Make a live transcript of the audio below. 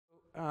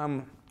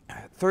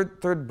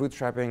Third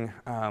bootstrapping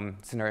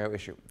scenario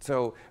issue.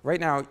 So right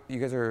now, you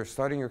guys are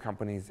starting your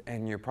companies,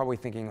 and you're probably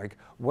thinking, like,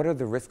 what are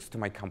the risks to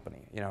my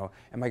company? You know,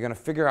 am I going to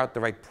figure out the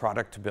right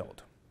product to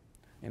build?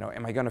 You know,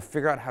 am I going to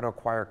figure out how to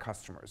acquire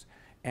customers?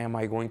 Am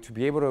I going to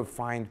be able to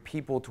find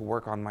people to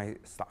work on my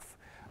stuff?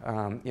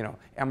 You know,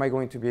 am I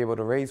going to be able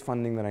to raise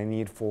funding that I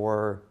need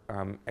for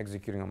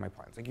executing on my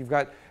plans? Like, you've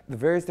got the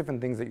various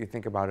different things that you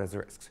think about as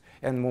risks.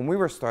 And when we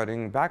were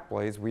starting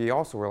Backblaze, we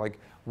also were like,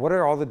 what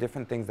are all the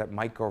different things that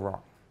might go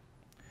wrong?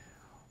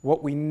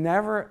 What we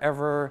never,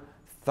 ever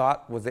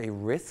thought was a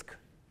risk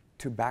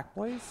to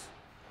Backblaze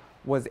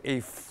was a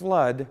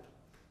flood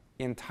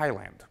in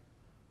Thailand.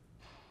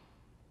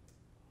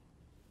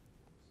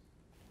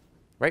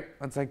 Right?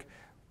 It's like,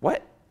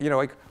 what? You know,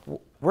 like,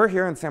 we're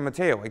here in San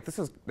Mateo. Like,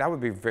 that would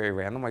be very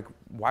random. Like,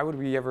 why would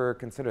we ever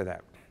consider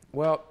that?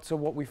 Well, so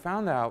what we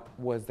found out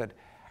was that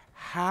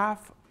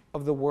half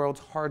of the world's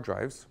hard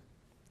drives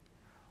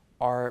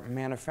are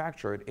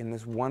manufactured in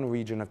this one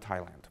region of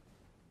Thailand.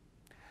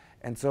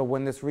 And so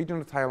when this region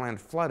of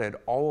Thailand flooded,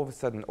 all of a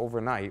sudden,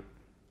 overnight,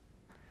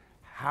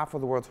 half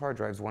of the world's hard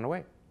drives went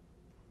away.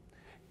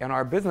 And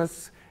our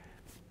business,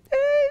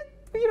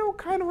 you know,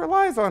 kind of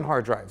relies on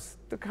hard drives.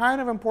 They're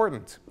kind of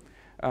important.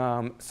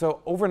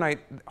 So overnight,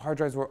 hard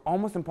drives were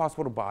almost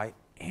impossible to buy,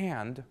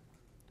 and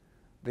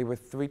they were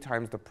 3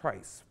 times the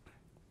price.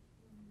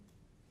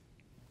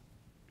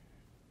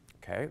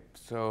 Okay,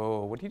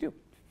 so what do you do?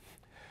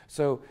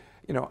 So,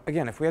 you know,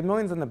 again, if we had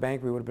millions in the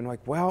bank, we would have been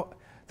like, well,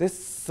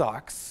 this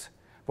sucks,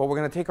 but we're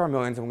going to take our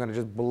millions and we're going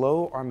to just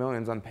blow our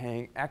millions on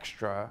paying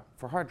extra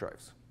for hard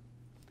drives.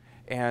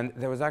 And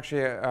there was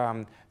actually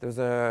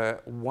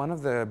one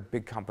of the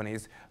big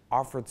companies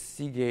offered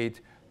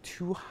Seagate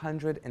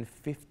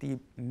 $250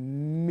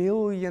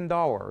 million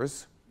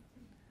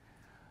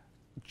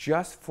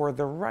just for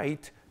the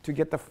right to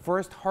get the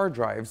first hard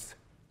drives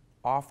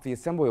off the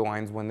assembly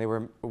lines when they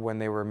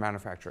were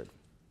manufactured.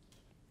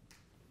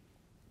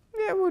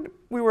 Yeah,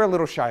 we were a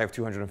little shy of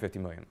 250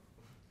 million.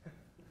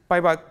 By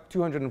about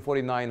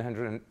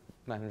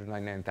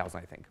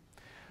 999,000, I think.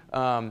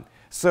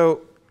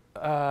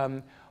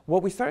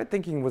 What we started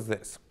thinking was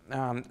this.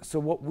 So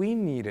what we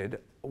needed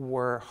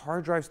were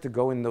hard drives to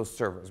go in those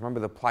servers. Remember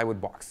the plywood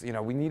box? You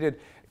know, we needed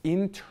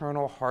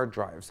internal hard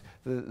drives,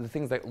 the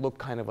things that look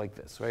kind of like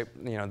this, right?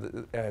 You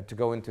know, to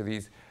go into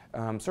these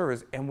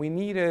servers, and we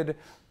needed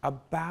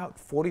about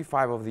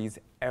 45 of these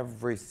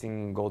every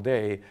single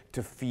day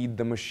to feed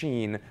the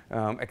machine,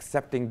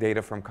 accepting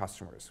data from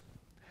customers.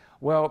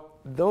 Well,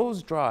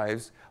 those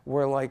drives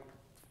were like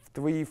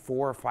 $300,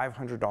 $400,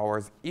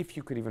 $500 if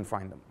you could even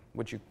find them,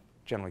 which you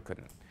generally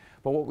couldn't.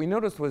 But what we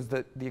noticed was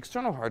that the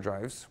external hard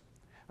drives,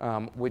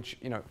 which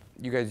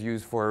you guys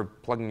use for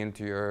plugging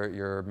into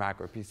your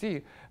Mac or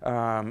PC,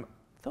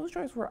 those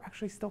drives were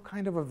actually still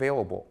kind of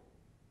available.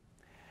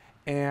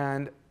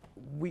 And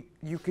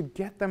you could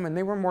get them, and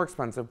they were more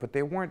expensive, but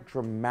they weren't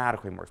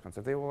dramatically more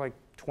expensive. They were like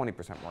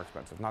 20% more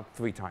expensive, not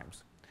 3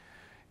 times.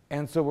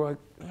 And so we're like,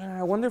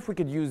 I wonder if we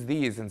could use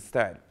these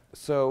instead.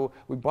 So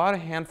we bought a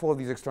handful of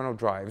these external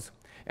drives,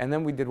 and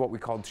then we did what we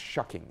called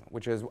shucking,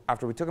 which is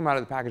after we took them out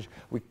of the package,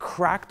 we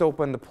cracked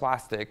open the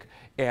plastic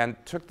and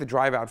took the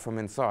drive out from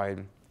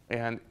inside.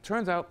 And it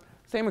turns out,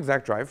 same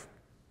exact drive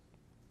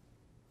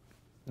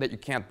that you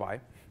can't buy.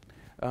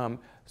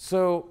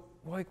 So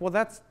we're like, well,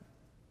 that's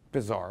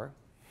bizarre,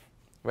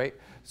 right?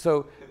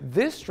 So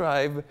this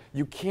drive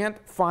you can't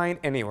find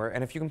anywhere,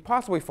 and if you can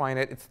possibly find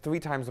it, it's 3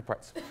 times the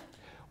price.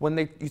 When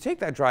you take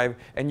that drive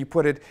and you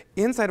put it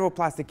inside of a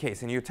plastic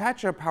case and you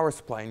attach a power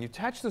supply and you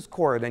attach this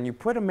cord and you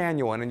put a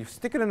manual in and you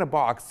stick it in a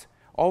box,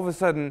 all of a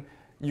sudden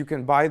you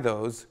can buy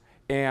those,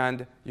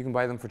 and you can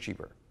buy them for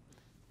cheaper.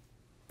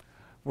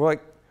 We're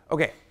like,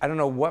 okay, I don't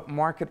know what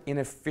market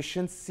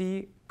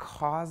inefficiency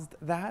caused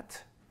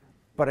that,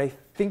 but I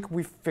think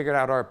we figured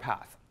out our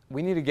path.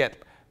 We need to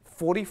get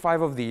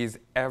 45 of these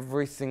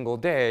every single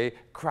day,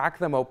 crack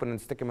them open and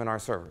stick them in our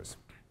servers.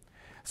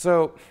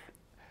 So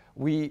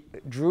we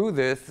drew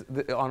this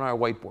on our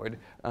whiteboard.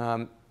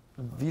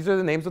 These are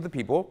the names of the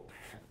people.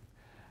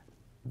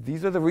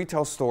 These are the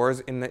retail stores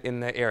in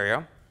the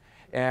area.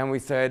 And we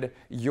said,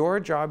 your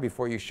job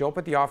before you show up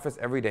at the office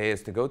every day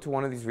is to go to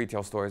one of these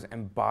retail stores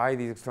and buy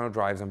these external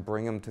drives and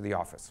bring them to the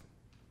office.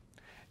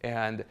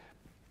 And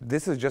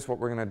this is just what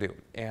we're going to do.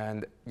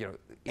 And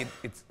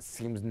it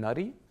seems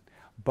nutty,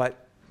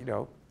 but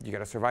you got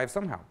to survive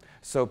somehow.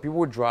 So people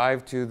would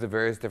drive to the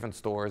various different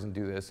stores and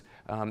do this.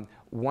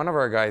 One of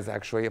our guys,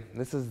 actually,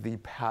 this is the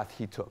path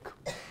he took.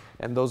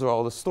 And those are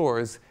all the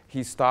stores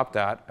he stopped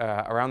at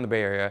around the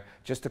Bay Area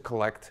just to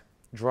collect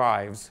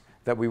drives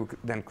that we would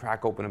then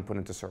crack open and put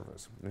into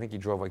servers. I think he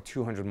drove like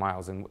 200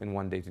 miles in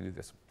one day to do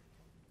this.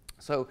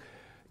 So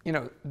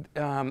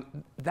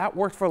that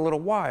worked for a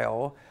little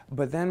while,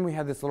 but then we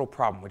had this little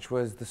problem, which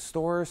was the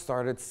stores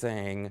started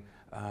saying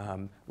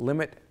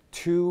limit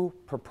 2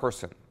 per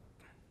person.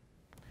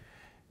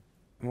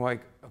 And we're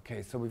like,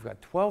 okay, so we've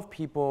got 12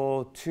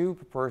 people, 2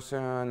 per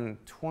person,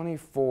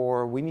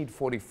 24, we need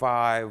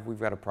 45, we've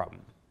got a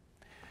problem.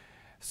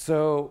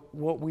 So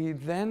what we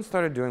then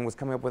started doing was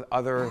coming up with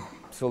other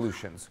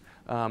solutions.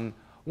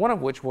 One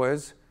of which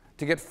was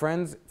to get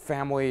friends,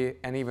 family,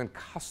 and even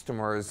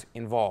customers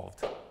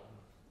involved.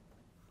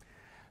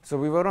 So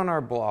we wrote on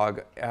our blog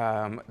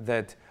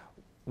that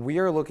we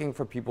are looking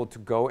for people to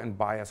go and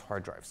buy us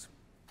hard drives.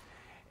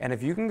 And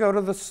if you can go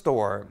to the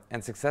store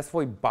and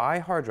successfully buy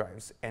hard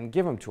drives and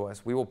give them to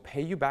us, we will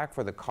pay you back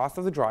for the cost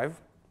of the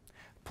drive,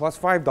 plus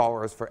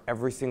 $5 for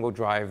every single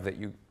drive that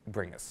you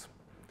bring us.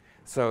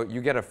 So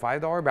you get a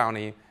 $5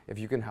 bounty if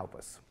you can help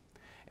us.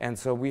 And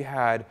so we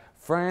had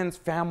friends,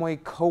 family,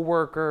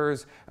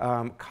 coworkers,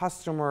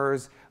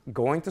 customers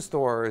going to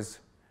stores,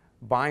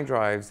 buying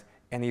drives,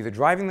 and either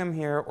driving them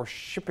here or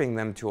shipping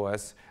them to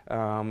us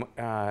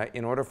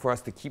in order for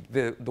us to keep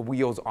the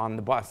wheels on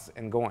the bus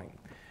and going.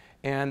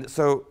 And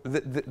so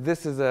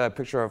this is a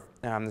picture of,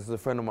 this is a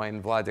friend of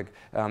mine, Vladik.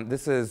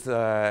 This is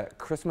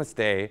Christmas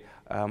Day.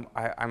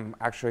 I've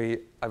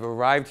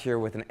arrived here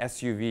with an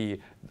SUV.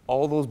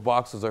 All those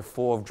boxes are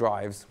full of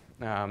drives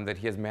that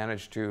he has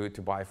managed to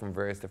buy from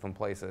various different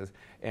places.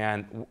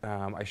 And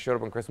I showed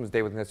up on Christmas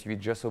Day with an SUV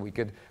just so we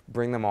could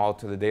bring them all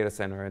to the data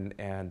center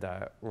and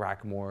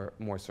rack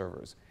more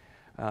servers.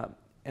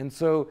 And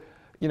so,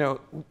 you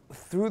know,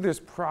 through this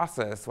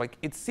process, like,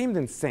 it seemed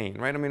insane,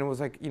 right? I mean, it was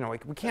like, you know,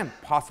 like, we can't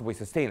possibly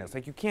sustain this.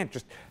 Like, you can't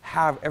just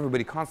have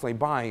everybody constantly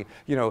buying,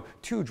 you know,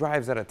 2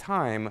 drives at a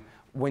time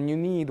when you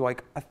need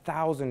like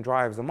 1,000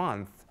 drives a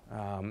month.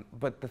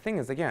 But the thing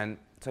is, again,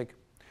 it's like,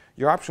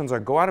 your options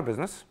are go out of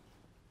business,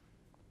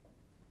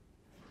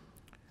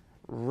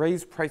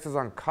 raise prices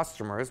on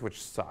customers, which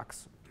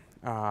sucks,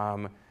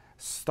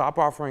 stop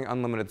offering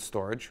unlimited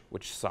storage,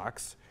 which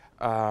sucks,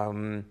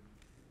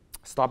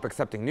 stop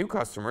accepting new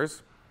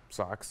customers,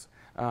 sucks,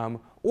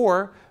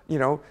 or, you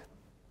know,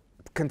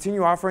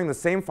 continue offering the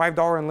same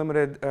 $5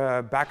 unlimited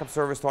backup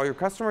service to all your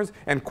customers,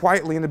 and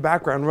quietly in the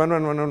background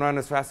run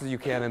as fast as you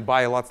can and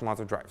buy lots and lots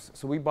of drives.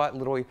 So we bought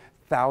literally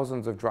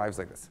thousands of drives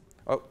like this.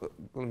 Oh,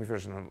 let me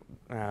finish.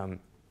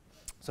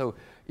 So,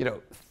 you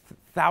know,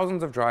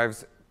 thousands of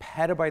drives,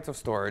 petabytes of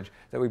storage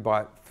that we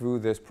bought through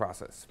this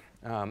process.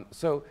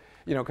 So,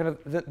 you know, kind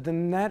of the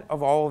net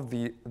of all of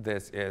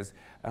this is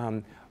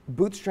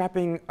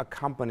bootstrapping a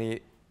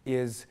company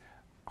is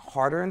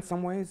harder in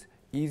some ways,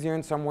 easier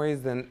in some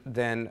ways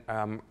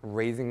than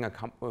raising a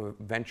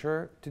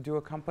venture to do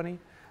a company.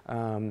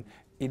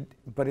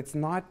 But it's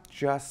not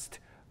just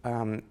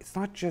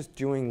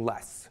doing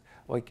less.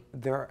 Like,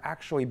 there are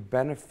actually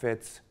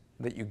benefits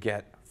that you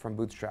get from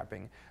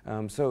bootstrapping.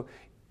 So,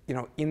 you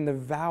know, in the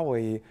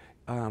Valley,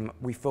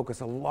 we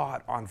focus a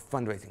lot on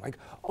fundraising. Like,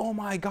 oh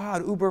my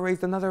God, Uber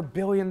raised another $1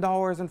 billion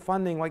in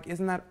funding. Like,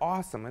 isn't that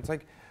awesome? It's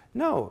like,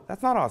 no,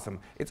 that's not awesome.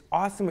 It's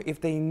awesome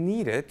if they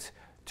need it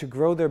to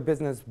grow their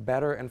business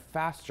better and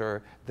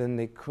faster than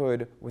they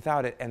could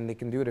without it, and they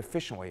can do it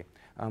efficiently.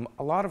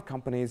 A lot of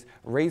companies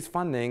raise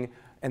funding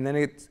and then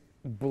it's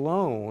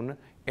blown,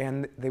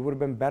 and they would have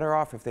been better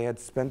off if they had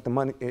spent the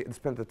money,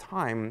 spent the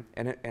time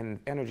and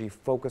energy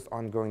focused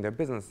on growing their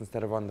business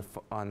instead of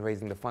on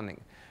raising the funding.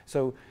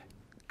 So,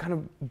 kind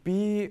of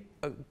be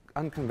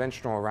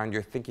unconventional around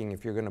your thinking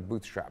if you're going to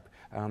bootstrap.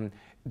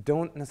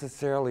 Don't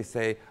necessarily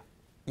say,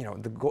 you know,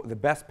 the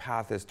best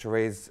path is to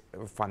raise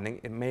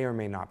funding. It may or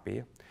may not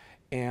be.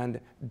 And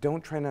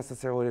don't try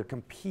necessarily to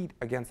compete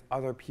against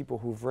other people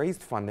who've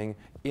raised funding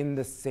in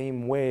the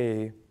same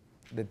way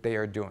that they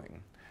are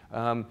doing.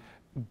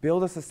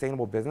 Build a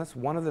sustainable business.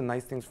 One of the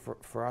nice things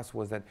for us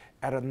was that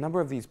at a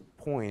number of these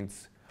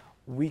points,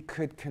 we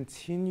could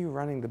continue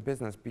running the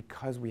business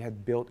because we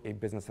had built a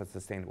business that's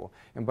sustainable.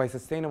 And by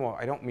sustainable,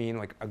 I don't mean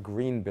like a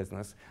green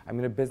business. I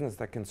mean a business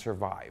that can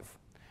survive.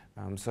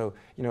 So,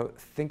 you know,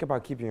 think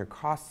about keeping your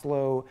costs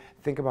low.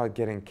 Think about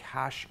getting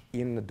cash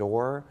in the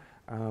door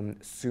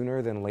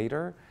sooner than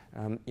later.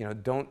 You know,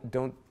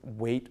 don't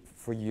wait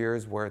for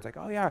years where it's like,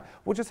 oh yeah,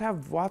 we'll just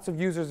have lots of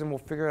users and we'll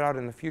figure it out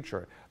in the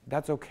future.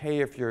 That's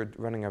okay if you're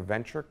running a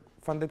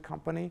venture-funded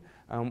company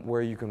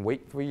where you can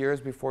wait 3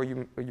 years before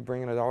you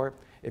bring in $1.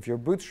 If you're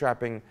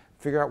bootstrapping,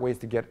 figure out ways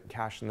to get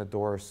cash in the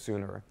door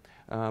sooner.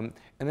 And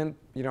then,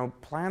 you know,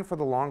 plan for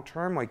the long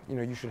term. Like, you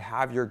know, you should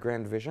have your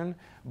grand vision,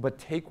 but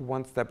take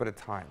one step at a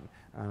time.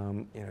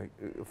 You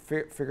know,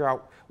 figure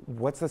out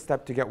what's the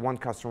step to get 1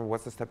 customer,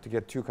 what's the step to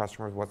get 2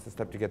 customers, what's the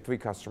step to get 3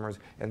 customers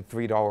and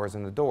 $3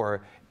 in the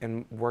door,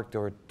 and work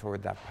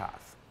toward that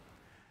path.